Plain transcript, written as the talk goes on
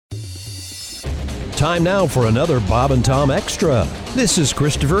Time now for another Bob and Tom Extra. This is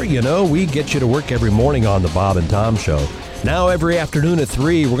Christopher. You know, we get you to work every morning on the Bob and Tom Show. Now every afternoon at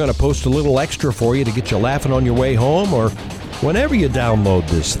 3, we're going to post a little extra for you to get you laughing on your way home or whenever you download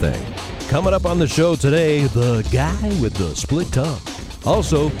this thing. Coming up on the show today, the guy with the split tongue.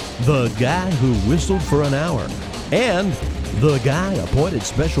 Also, the guy who whistled for an hour. And the guy appointed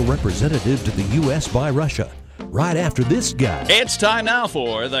special representative to the U.S. by Russia. Right after this guy. It's time now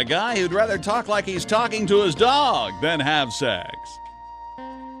for the guy who'd rather talk like he's talking to his dog than have sex.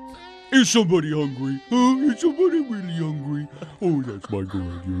 Is somebody hungry? Is somebody really hungry? Oh, that's my girl.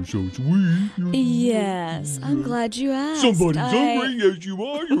 You're so sweet. Yes, I'm glad you asked. Somebody's hungry? Yes, you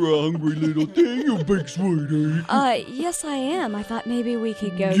are. You're a hungry little thing, you big sweetie. Yes, I am. I thought maybe we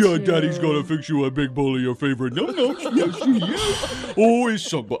could go Yeah, Daddy's gonna fix you a big bowl of your favorite num-nums. Yes, he is. Oh,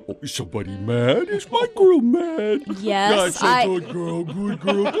 is somebody mad? Is my girl mad? Yes, That's a good girl, good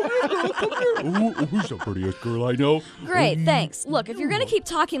girl. Come here, girl, come here. Oh, who's the prettiest girl I know? Great, thanks. Look, if you're going to keep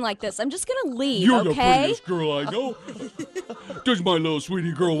talking like this, I'm just going to leave, You're okay? the prettiest girl I know. Does my little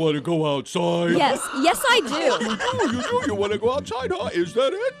sweetie girl want to go outside? Yes, I do. You do? You want to go outside, huh? Is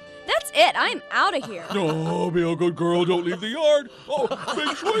that it? That's it. I'm out of here. Oh, be a good girl. Don't leave the yard. Oh,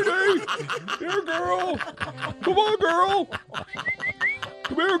 big sweetie. Here, girl. Come on, girl.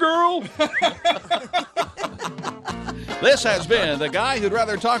 Come here, girl. This has been the guy who'd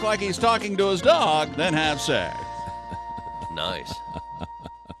rather talk like he's talking to his dog than have sex. Nice.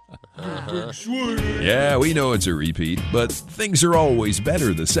 Big sweetie. Yeah, we know it's a repeat, but things are always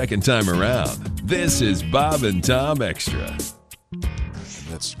better the second time around. This is Bob and Tom Extra.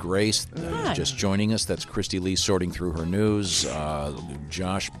 That's Grace just joining us. That's Christy Lee sorting through her news.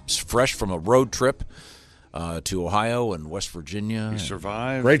 Josh, fresh from a road trip to Ohio and West Virginia. We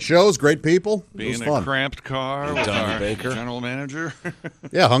survived. Great shows, great people. It Being was in fun. a cramped car with Donnie our Baker. general manager.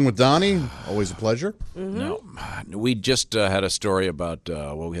 Yeah, hung with Donnie. Always a pleasure. Mm-hmm. No, we just had a story about,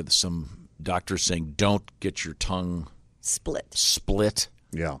 we had some doctors saying don't get your tongue split.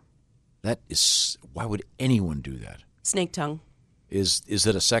 Yeah. That is, why would anyone do that? Snake tongue. Is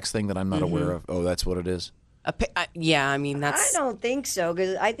it a sex thing that I'm not aware of? Oh, that's what it is? Yeah, I mean, that's... I don't think so,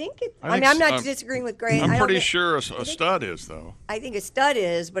 because I think it... I I'm think not disagreeing with Grace. I'm pretty sure a stud is, though. I think a stud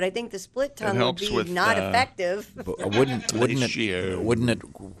is, but I think the split tongue would helps be with, not effective. But wouldn't it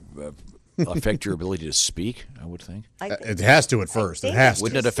affect your ability to speak, I would think? It has to at first. It has to.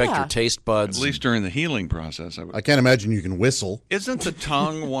 Wouldn't it affect your taste buds? At least during the healing process. I can't imagine you can whistle. Isn't the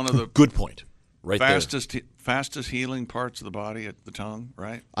tongue one of the Good point. Right fastest healing parts of the body at the tongue,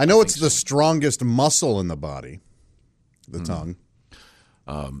 right? I know it's the strongest muscle in the body, the tongue.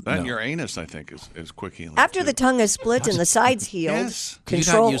 And your anus, I think, is quick healing. After the tongue is split and the sides healed, Yes.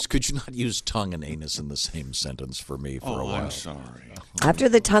 Could you not use tongue and anus in the same sentence for me for a while? I'm sorry. After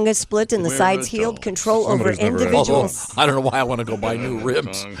the tongue is split and the We're sides adults. healed, control over Somebody's never individuals. I don't know why I want to go buy new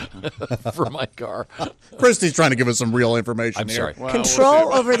rims for my car. Christy's trying to give us some real information I'm here. sorry. Well,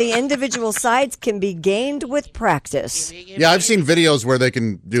 Control over the individual sides can be gained with practice. Yeah, I've seen videos where they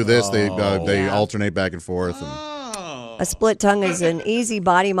can do this. They alternate back and forth. And A split tongue is an easy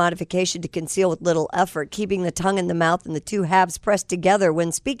body modification to conceal with little effort. Keeping the tongue in the mouth and the two halves pressed together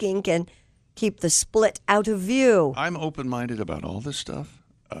when speaking can keep the split out of view. I'm open-minded about all this stuff.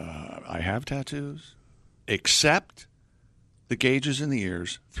 I have tattoos, except the gauges in the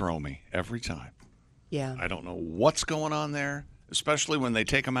ears throw me every time. Yeah. I don't know what's going on there, especially when they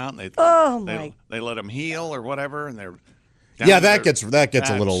take them out and they let them heal or whatever, and they're that gets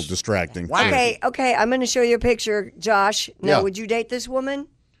a little distracting. Okay, I'm going to show you a picture, Josh. Now, would you date this woman?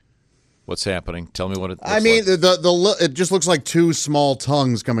 What's happening? Tell me what it looks I mean, like. it just looks like two small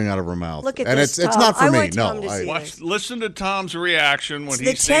tongues coming out of her mouth. Look at and this, it's Tom. not for I me. want Tom No, to see Listen to Tom's reaction when he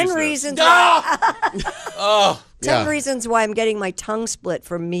the sees 10 this. reasons. 10 Yeah. reasons why I'm getting my tongue split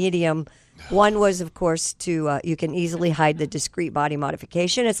from medium. One was, of course, you can easily hide the discrete body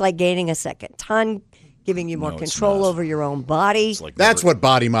modification. It's like gaining a second tongue, giving you more control over your own body. That's what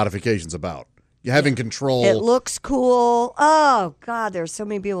body modification's about. You're having control. It looks cool. Oh, God, there's so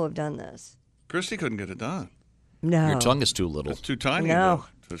many people who have done this. Christy couldn't get it done. No. Your tongue is too little. It's too tiny. No.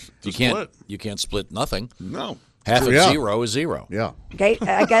 To You can't split nothing. No. Half of zero is zero. Yeah. Okay,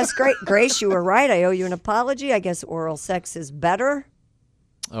 I guess, Grace, you were right. I owe you an apology. I guess oral sex is better.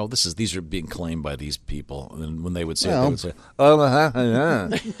 Oh, these are being claimed by these people, and when they would say it, Well. they would say, "Oh,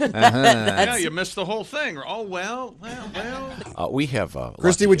 Yeah, you missed the whole thing. Oh, well. we have."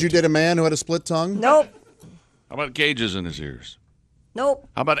 Christy, would you date a man who had a split tongue? Nope. How about gauges in his ears? Nope.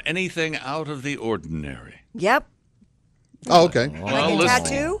 How about anything out of the ordinary? Yep. Oh, okay. Well, Like a listen.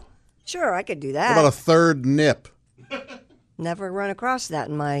 tattoo? Sure, I could do What that. about a third nip? Never run across that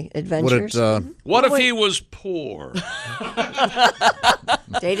in my Would adventures. it? What if he was poor?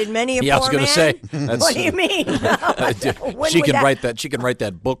 Dated many a Yeah, I poor was going to man? say. That's, What do you mean? When she would can that- write that. She can write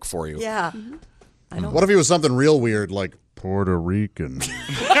that book for you. Yeah. What if he was something real weird, like Puerto Rican?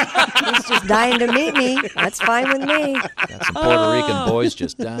 He's just dying to meet me. That's fine with me. Got some Puerto Rican boys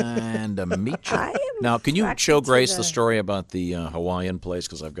just dying to meet you. I am Now, can you attracted show to Grace the the- story about the Hawaiian place?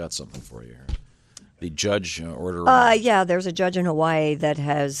 Because I've got something for you here. The judge ordering. Yeah, there's a judge in Hawaii that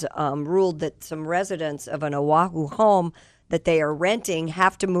has ruled that some residents of an Oahu home that they are renting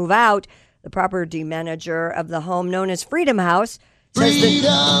have to move out. The property manager of the home, known as Freedom House, says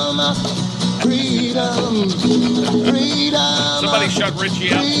Somebody shut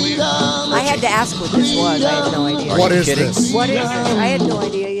Richie out, please. I had to ask what this was. I had no idea. What you is kidding? this? What is this? I had no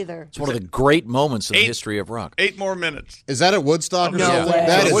idea either. It's one of the great moments in the history of rock. 8 more minutes. Is that at Woodstock or No something? way.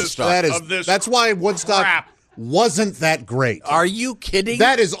 That is. Woodstock. That Of is. this That's why Woodstock crap. wasn't that great. Are you kidding?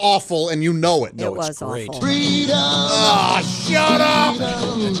 That is awful, and you know it. It was it's great. awful. Shut up!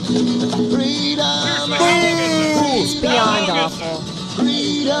 It's beyond awful.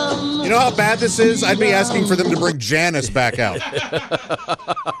 You know how bad this is? I'd be asking for them to bring Janice back out.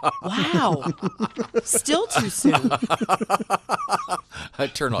 Wow. Still too soon.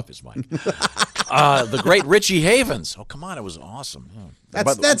 Turn off his mic. The great Richie Havens. Oh, come on. It was awesome.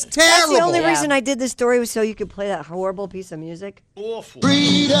 That's That's terrible. the only reason I did this story was so you could play that horrible piece of music. Awful.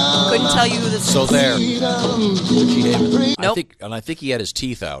 Couldn't tell you who this So there. Richie Havens. Nope. I think he had his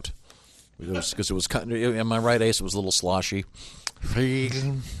teeth out. Because it was cutting. Am I right, Ace? It was a little sloshy.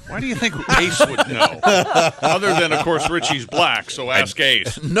 Why do you think Ace would know? Other than, of course, Richie's black, so ask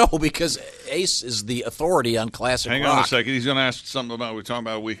Ace. No, because Ace is the authority on classic Hang rock. on a second. He's going to ask something about what we were talking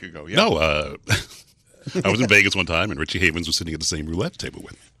about a week ago. Yeah. No, I was in Vegas one time, and Richie Havens was sitting at the same roulette table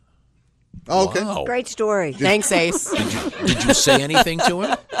with me. Oh, okay. Wow. Great story. Thanks, Ace. Did you say anything to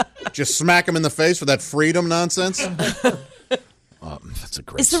him? Just smack him in the face for that freedom nonsense. That's a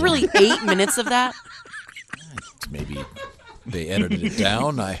great Is there song. really 8 minutes of that? Maybe they edited it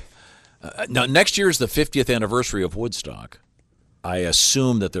down. Now, next year is the 50th anniversary of Woodstock. I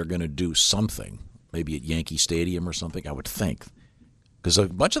assume that they're going to do something, maybe at Yankee Stadium or something, I would think. Because a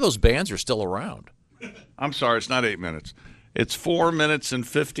bunch of those bands are still around. I'm sorry, it's not 8 minutes. It's 4 minutes and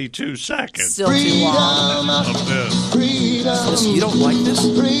 52 seconds Still too long. of this. You don't like this?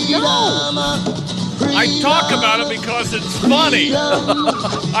 I talk about it because it's funny.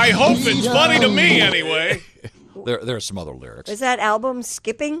 I hope it's funny to me anyway. There are some other lyrics. Is that album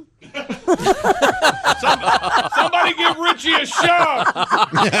Skipping? Somebody give Richie a shove.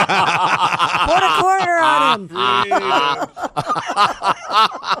 Put a quarter on him.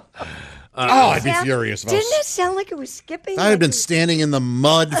 I'd be furious. If I was- Didn't it sound like it was skipping? I had been standing in the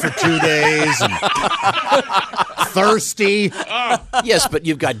mud for 2 days and thirsty. Yes, but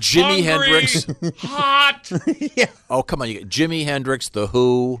you've got Jimi Hungry, Hendrix. hot. Oh, come on. You got Jimi Hendrix, The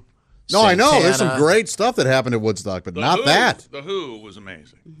Who. No, I know. There's some Santana. great stuff that happened at Woodstock, but not Who. that. The Who was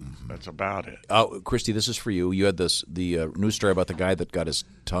amazing. That's about it. Oh, Christy, this is for you. You had the news story about the guy that got his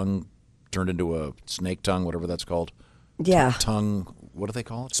tongue turned into a snake tongue, whatever that's called. Yeah. Tongue, what do they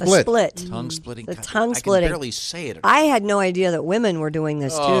call it? A split. Tongue splitting. The God, tongue I splitting. can barely say it. I had no idea that women were doing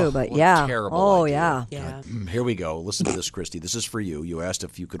this too, but what a yeah. terrible Oh, idea. yeah. Yeah. Here we go. Listen to this, Christy. This is for you. You asked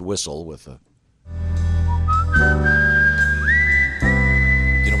if you could whistle with a. Do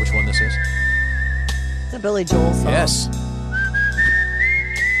you know which one this is? It's a Billy Joel song. Yes.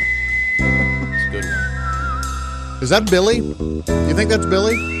 It's a good one. Is that Billy? Do you think that's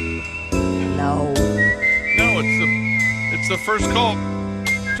Billy? No. No, it's the first call.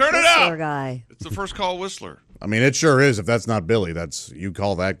 Turn it Poor up. guy. It's the first call whistler. I mean, it sure is. If that's not Billy, that's you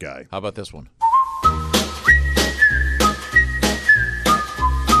call that guy. How about this one?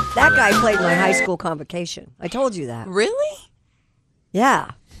 That guy played my high school convocation. I told you that. Really?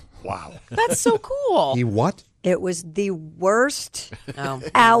 Yeah. Wow. That's so cool. He what? It was the worst Oh.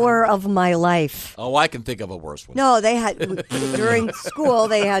 hour of my life. Oh, I can think of a worse one. No, they had during school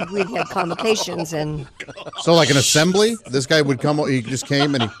we'd had convocations and So like an assembly? This guy would come. He just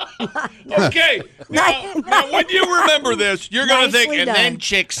came and he. Okay. Now, when you remember this, you're going to think, Nicely and done. then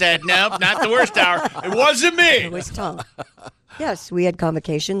Chick said, nope, not the worst hour. It wasn't me. it was Tom. Yes, we had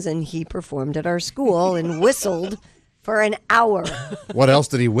convocations and he performed at our school and whistled for an hour. What else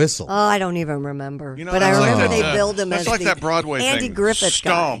did he whistle? Oh, I don't even remember. You know, but I that's like remember that, they billed him that's as like the that Broadway Andy thing. Griffith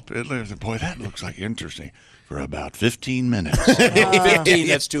Stomp. guy. Boy, that looks like interesting. For about 15 minutes. 15,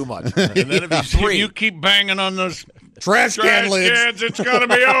 that's too much. And then if you keep banging on those Trash can lids. cans, it's going to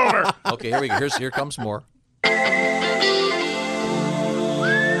be over. Okay, here we go. Here comes more.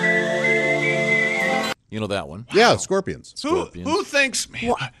 You know that one? Yeah, Scorpions. Who thinks,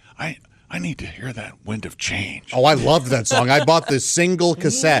 man, I need to hear that Wind of Change. Oh, I loved that song. I bought this single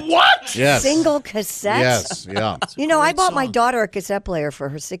cassette. What? Yes. Single cassettes? Yes, yeah. You know, I bought my daughter a cassette player for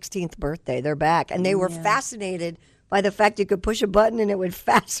her 16th birthday. They're back. And they were fascinated by the fact you could push a button and it would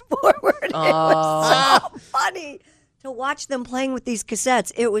fast forward. It was so funny to watch them playing with these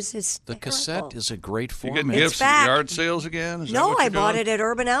cassettes. It was hysterical. The cassette is a great You format. getting gifts at yard sales again? Is that No, what I you're bought doing? it at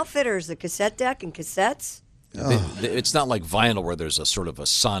Urban Outfitters, the cassette deck and cassettes. It's not like vinyl where there's a sort of a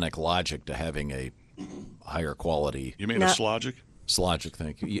sonic logic to having a higher quality. You mean a Slogic? Slogic,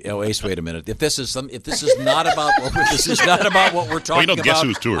 thank you. Oh, Ace, wait a minute. If this is not about what we're talking Well, guess about,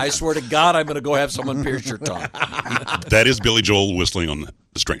 who's touring? I swear to God, I'm going to go have someone pierce your tongue. That is Billy Joel whistling on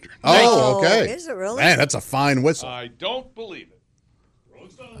The Stranger. Oh, okay. Is it really? Man, that's a fine whistle. I don't believe it.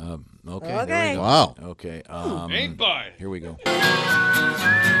 Okay. Okay. There we go. Wow. Okay. Ain't buying. Here we go.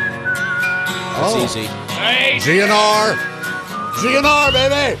 Oh. It's easy. Hey, GNR,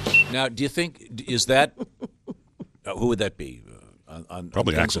 baby. Now, do you think is that who would that be?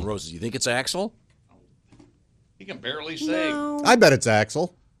 Probably Guns N' Axl. Roses. You think it's Axl? he can barely sing. I bet it's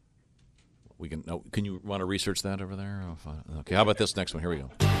Axl. We can. No, can you want to research that over there? Oh, fine. Okay. How about this next one? Here we go.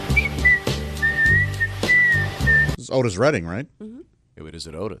 This is Otis Redding, right? Is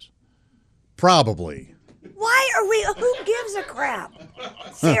it Otis? Probably. Why are we? Who gives a crap?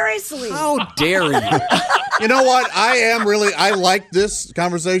 Seriously. How dare you? You know what? I like this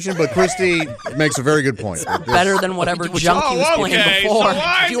conversation, but Christy makes a very good point. Better than whatever junk he was playing okay, before. so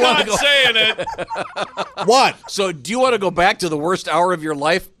I'm Do you wanna not go- saying it. What? So, do you want to go back to the worst hour of your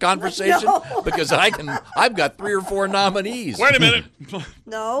life conversation? No. Because I've got 3 or 4 nominees. Wait a minute.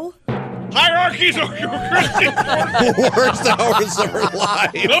 No. Hierarchies are Worst hours of her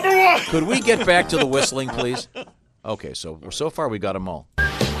life. Number 1. Could we get back to the whistling, please? Okay, so far we got them all.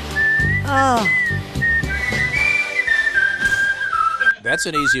 Oh, That's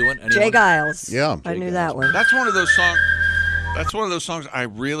an easy one. Anyone? Jay Giles. Yeah. I Jay knew Giles. that one. That's one of those songs. That's one of those songs I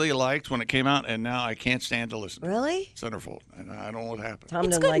really liked when it came out, and now I can't stand to listen to it. Really? Centerfold. And I don't know what happened. Tom It's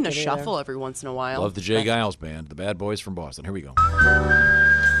didn't good like in a it either. shuffle every once in a while. Love the Jay Giles Band, the Bad Boys from Boston. Here we go.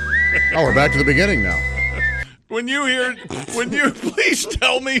 Oh, we're back to the beginning now. Please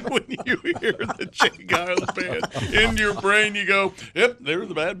tell me when you hear the Jay Giles Band in your brain, you go, "Yep, there's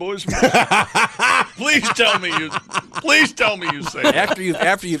the Bad Boys." Please tell me you say it.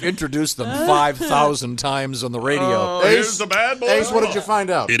 After you've introduced them 5,000 times on the radio. Here's the Bad Boys. Ace, what did you find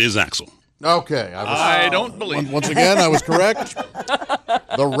out? It is Axl. Okay. I don't believe it. Once again, I was correct.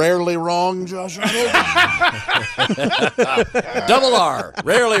 The rarely wrong Josh Arnold. Double R,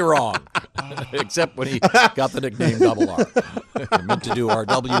 rarely wrong. Except when he got the nickname Double R. He meant to do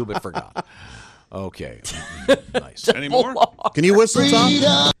RW, but forgot. Okay. Nice. Any more? Can you whistle, Tom?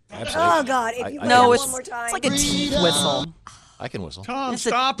 Absolutely. Oh God! If you play No, it it's one more time. it's like a teeth whistle. I can whistle. Tom, It's a-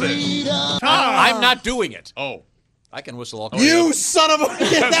 stop it. I'm not doing it. Oh, I can whistle all You son of a...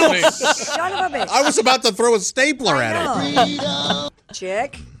 Son of a bitch. I was about to throw a stapler at it. Oh.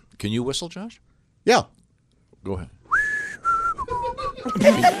 Chick. Can you whistle, Josh? Yeah. Go ahead.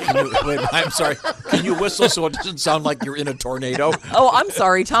 Wait, I'm sorry. Can you whistle so it doesn't sound like you're in a tornado? Oh, I'm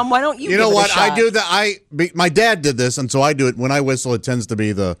sorry, Tom. Why don't you? You know give it a what? shot? I do that. My dad did this, and so I do it. When I whistle, it tends to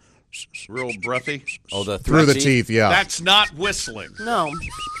be the Real breathy. Oh, the through the teeth. Yeah. that's not whistling. No.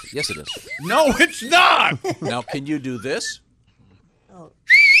 Yes, it is. No, it's not. Now, can you do this? No.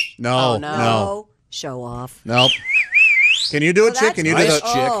 Oh, No. Oh, show off. Nope. Can you do it, Oh, Chick? Can you do nice, the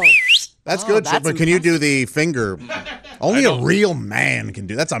Chick. Oh. That's Oh, good, Chick. that's But can you do the finger? Only a real man can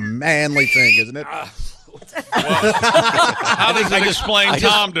do. That's a manly thing, isn't it? How does it explain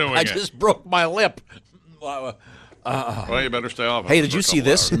Tom doing I it? just broke my lip. Well, you better stay off. Hey, it did for you a see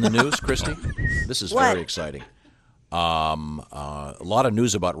couple this hours. in the news, Christy? This is What? very exciting. A lot of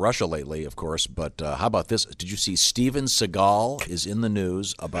news about Russia lately, of course, but how about this? Did you see Steven Seagal is in the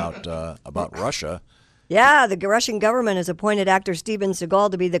news about Russia? Yeah, the Russian government has appointed actor Steven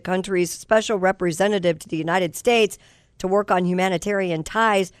Seagal to be the country's special representative to the United States to work on humanitarian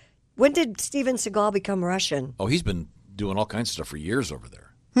ties. When did Steven Seagal become Russian? Oh, he's been doing all kinds of stuff for years over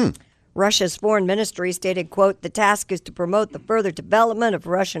there. Russia's foreign ministry stated, quote, "The task is to promote the further development of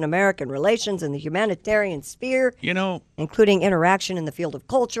Russian-American relations in the humanitarian sphere, You know, including interaction in the field of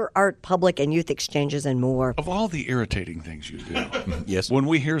culture, art, public, and youth exchanges, and more." of all the irritating things you do, Yes. when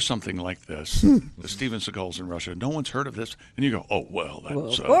we hear something like this, the Steven Seagal's in Russia, no one's heard of this, and you go, "Oh well, that's Well,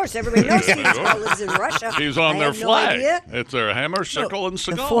 of course, everybody knows Steven Seagal lives in Russia. He's on I their have no flag. idea. It's their hammer, sickle, and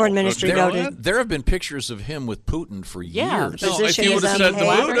Seagal. The foreign ministry Don't you know noted- that? There have been pictures of him with Putin for Yeah, years. the No, if position you is would have said the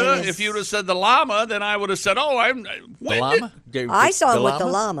unpaid. Buddha, if you would have said the llama, then I would have said, "Oh, I'm." The llama? I saw him with the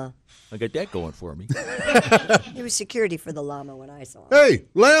llama? llama. I got that going for me. He was security for the llama when I saw him. Hey,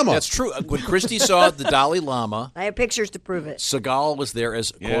 llama. That's true. When Christy saw the Dalai Lama, I have pictures to prove it. Seagal was there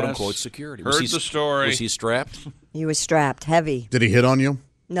as quote-unquote security. Heard the story. Was he strapped? He was strapped, heavy. Did he hit on you?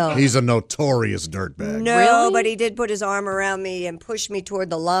 No. He's a notorious dirtbag. No, Really? but he did put his arm around me and push me toward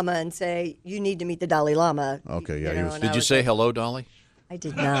the llama and say, "You need to meet the Dalai Lama." Okay, yeah. He was, Did you say hello, Dolly? I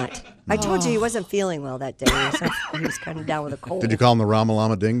did not. I told you he wasn't feeling well that day. He was kind of down with a cold. did you call him the Rama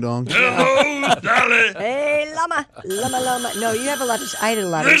Lama Ding Dong? Hello, Dolly. Hey, llama. No, you have a lot of. I had a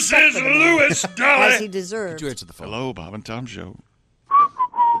lot of. This respect is for the man, Louis, as Dolly. he deserved. Did you answer the phone? Hello, Bob and Tom Show.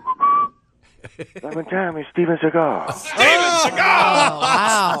 Bob and Tom is Steven Seagal. Steven Seagal.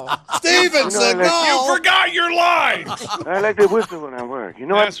 Wow. Steven Seagal! You forgot your line. I like to whistle when I work. You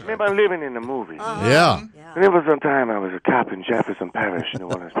know, I That's right. remember living in the movie. Yeah. And there was some time I was a cop in Jefferson Parish in the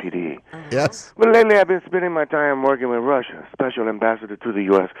Woodlands PD. Yes. But lately I've been spending my time working with Russia, special ambassador to the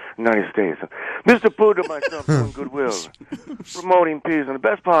U.S. United States. Mr. Putin and myself doing goodwill, promoting peace. And the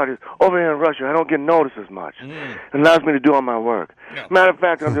best part is, over here in Russia, I don't get noticed as much. It allows me to do all my work. Matter of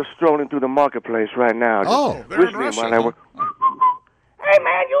fact, I'm just strolling through the marketplace right now. Just they're in whistling Russia, while I work. Hey,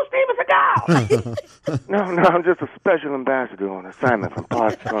 man, you Steven Seagal. No, I'm just a special ambassador on assignment from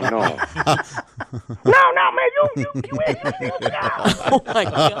parts unknown. No, man, you Steven Seagal. Oh, my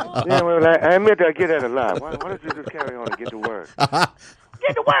God. Yeah, well, I admit I get that a lot. Why don't you just carry on and get to work?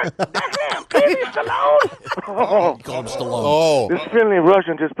 Get to work. That's him. Baby, Stallone. Oh. Call him Stallone. Oh. This friendly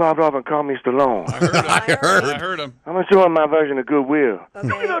Russian just popped off and called me Stallone. I heard him. I'm going to show him my version of goodwill. Okay.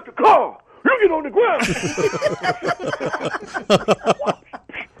 You get out the car. You get on the ground.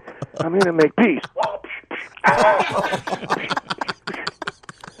 I'm here to make peace.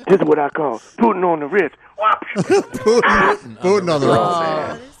 This is what I call Putin on the wrist. Putin on the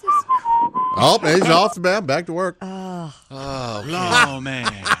road. Oh, he's off the bat. Back to work. Oh,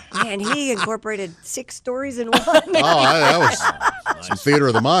 man. Man, he incorporated 6 stories in one. That was some theater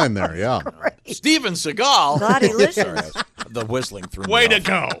of the mind there, yeah. Steven Seagal. Glad he listens. The whistling threw me Way off. to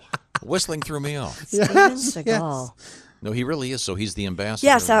go. Whistling threw me off. Steven Seagal. No, he really is. So he's the ambassador.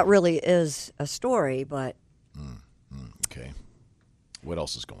 Yes, that really is a story, but Okay. What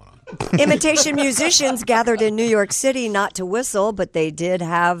else is going on? imitation musicians gathered in New York City not to whistle, but they did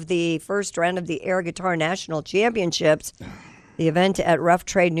have the first round of the Air Guitar National Championships. The event at Rough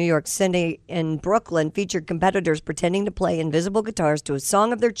Trade New York City in Brooklyn featured competitors pretending to play invisible guitars to a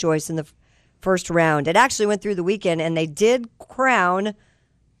song of their choice in the first round. It actually went through the weekend, and they did crown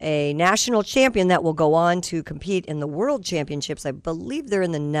a national champion that will go on to compete in the World Championships. I believe they're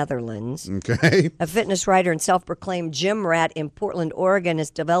in the Netherlands. Okay. A fitness writer and self-proclaimed gym rat in Portland, Oregon, has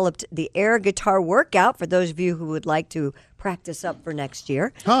developed the air guitar workout for those of you who would like to practice up for next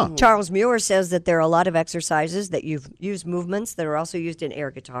year. Charles Muir says that there are a lot of exercises that you've used movements that are also used in air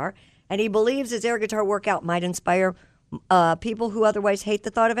guitar, and he believes his air guitar workout might inspire people who otherwise hate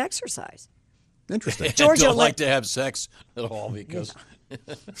the thought of exercise. Interesting. Georgia don't like to have sex at all because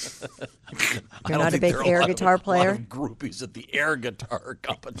You're not a big air guitar player? A lot of groupies at the air guitar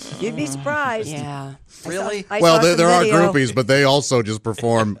competition. You'd be surprised. Yeah. Really? Well, there are groupies, but they also just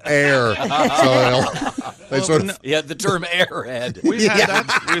perform air. They sort of. Yeah, the term airhead. We've had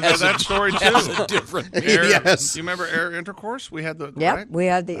that story too. Has a different. Yes. You remember air intercourse? We had the Yep, right? we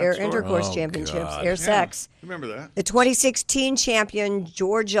had the air story. intercourse Oh, championships, God. air sex. Remember that? The 2016 champion,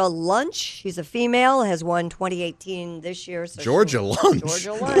 Georgia Lunch, she's a female, has won 2018 this year. So Georgia Lunch.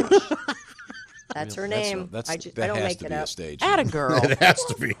 Georgia Lunch. That's her name. That I don't has make to it be up. a stage. Atta girl. It has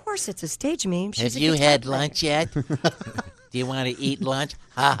to be. Of course, it's a stage meme. She's Have a you guitar had player. lunch yet? Do you want to eat lunch?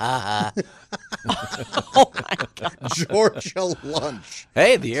 Ha ha ha. Georgia Lunch.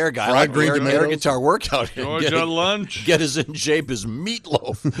 Hey, the air guy. Fried like green the air tomatoes. guitar workout. Georgia Lunch. Get as in shape as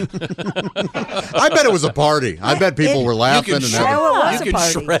meatloaf. I bet it was a party. I bet people were laughing. You and can, having- Oh, it was you a can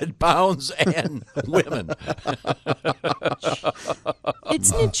party. shred pounds and women.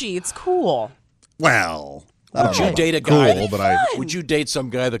 It's niche. It's cool. Well, I don't Would know you about date a guy? cool, but I. Would you date some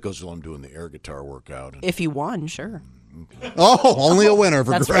guy that goes, "Well, I'm doing the air guitar workout"? If he won, sure. Oh, only a winner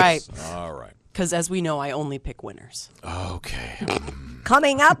for That's grace. right. All right. Because as we know, I only pick winners. Okay.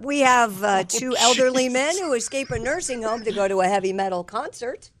 Coming up, we have two elderly men who escape a nursing home to go to a heavy metal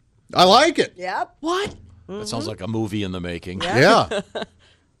concert. I like it. Yep. What? That sounds like a movie in the making. Yeah.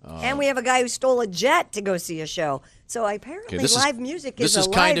 And we have a guy who stole a jet to go see a show. So apparently live music is This is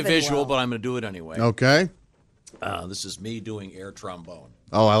alive kind of and visual, well. but I'm going to do it anyway. Okay. This is me doing air trombone.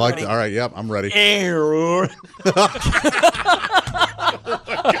 Oh, I like it. All right. Yep. I'm ready. Air.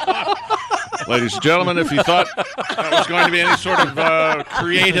 Ladies and gentlemen, if you thought that was going to be any sort of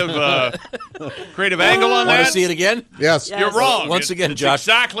creative creative angle on Want that. to see it again? Yes. You're wrong. Once again, Josh,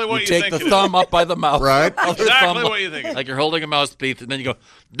 exactly what you you take think the it is. thumb up by the mouth. Right. Other Exactly thumb what you think. Like you're holding a mouthpiece, and then you go,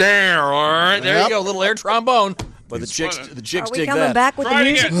 there, all right. There Yep. you go, little air trombone. But the He's chicks funny. Are we dig coming that. back with Try the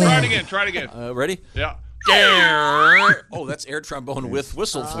it music? again. Try it again. Try it again. Ready? Yeah. There. Oh, that's air trombone with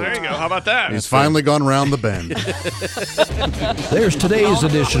whistle flute. There you go. How about that? He's finally gone round the bend. There's today's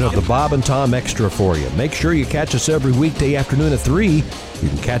edition of the Bob and Tom Extra for you. Make sure you catch us every weekday afternoon at 3. You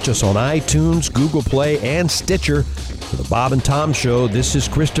can catch us on iTunes, Google Play, and Stitcher. For the Bob and Tom Show, this is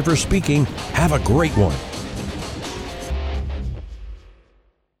Christopher speaking. Have a great one.